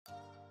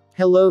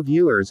Hello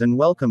viewers and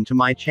welcome to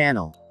my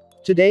channel.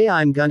 Today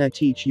I'm gonna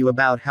teach you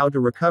about how to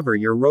recover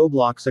your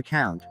Roblox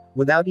account,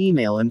 without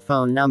email and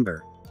phone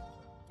number.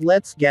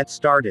 Let's get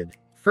started.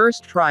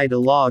 First try to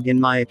log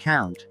in my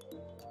account.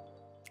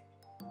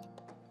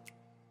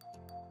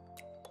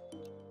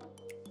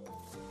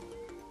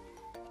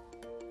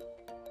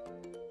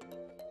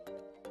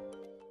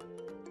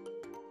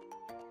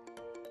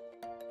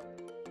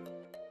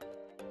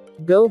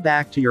 Go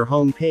back to your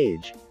home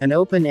page, and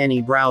open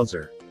any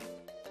browser.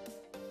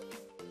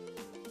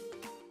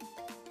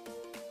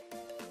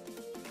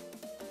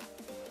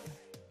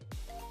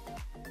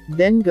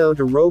 Then go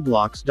to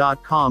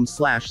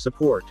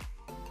roblox.com/support.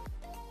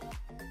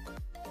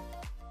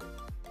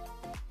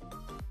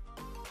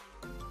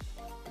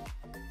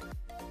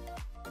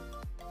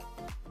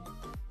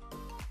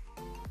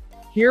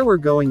 Here we're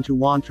going to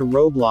want to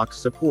Roblox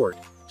support,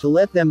 to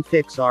let them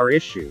fix our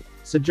issue,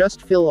 so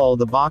just fill all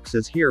the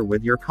boxes here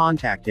with your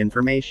contact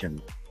information.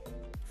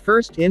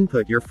 First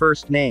input your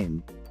first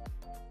name.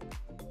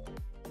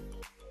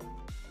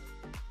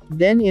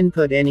 Then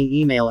input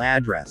any email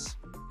address.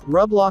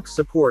 Roblox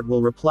support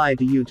will reply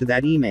to you to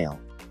that email.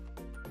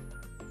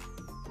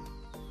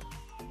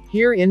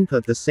 Here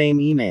input the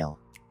same email.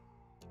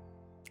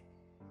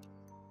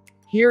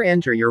 Here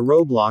enter your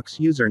Roblox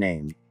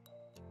username.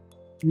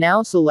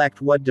 Now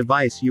select what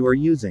device you are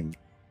using.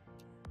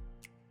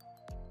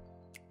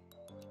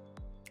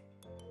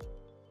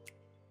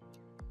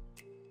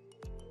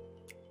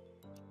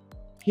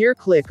 Here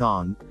click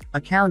on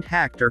Account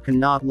hacked or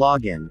cannot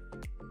log in.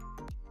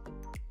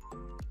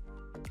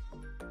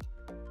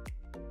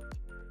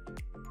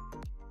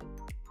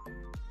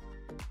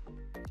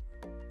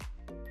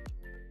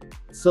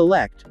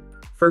 Select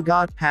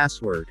Forgot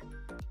Password.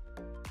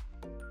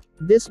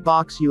 This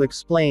box you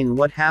explain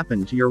what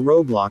happened to your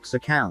Roblox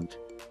account.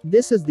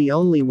 This is the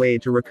only way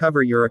to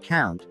recover your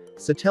account,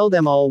 so tell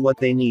them all what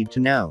they need to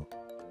know.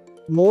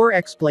 More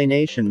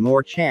explanation,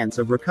 more chance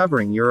of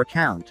recovering your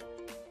account.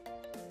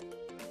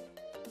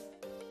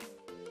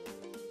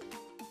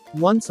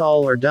 Once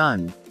all are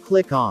done,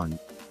 click on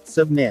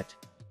Submit.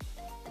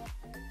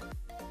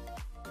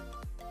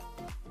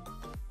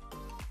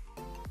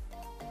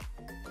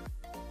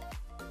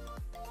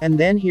 And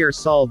then here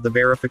solve the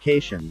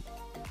verification.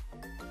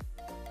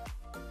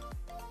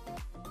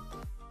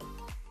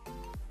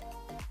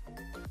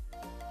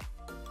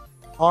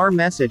 Our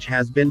message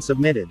has been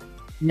submitted.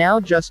 Now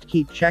just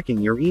keep checking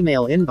your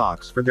email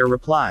inbox for their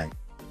reply.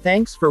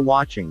 Thanks for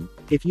watching.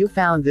 If you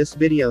found this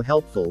video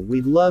helpful,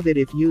 we'd love it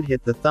if you'd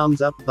hit the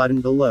thumbs up button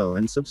below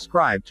and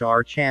subscribe to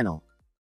our channel.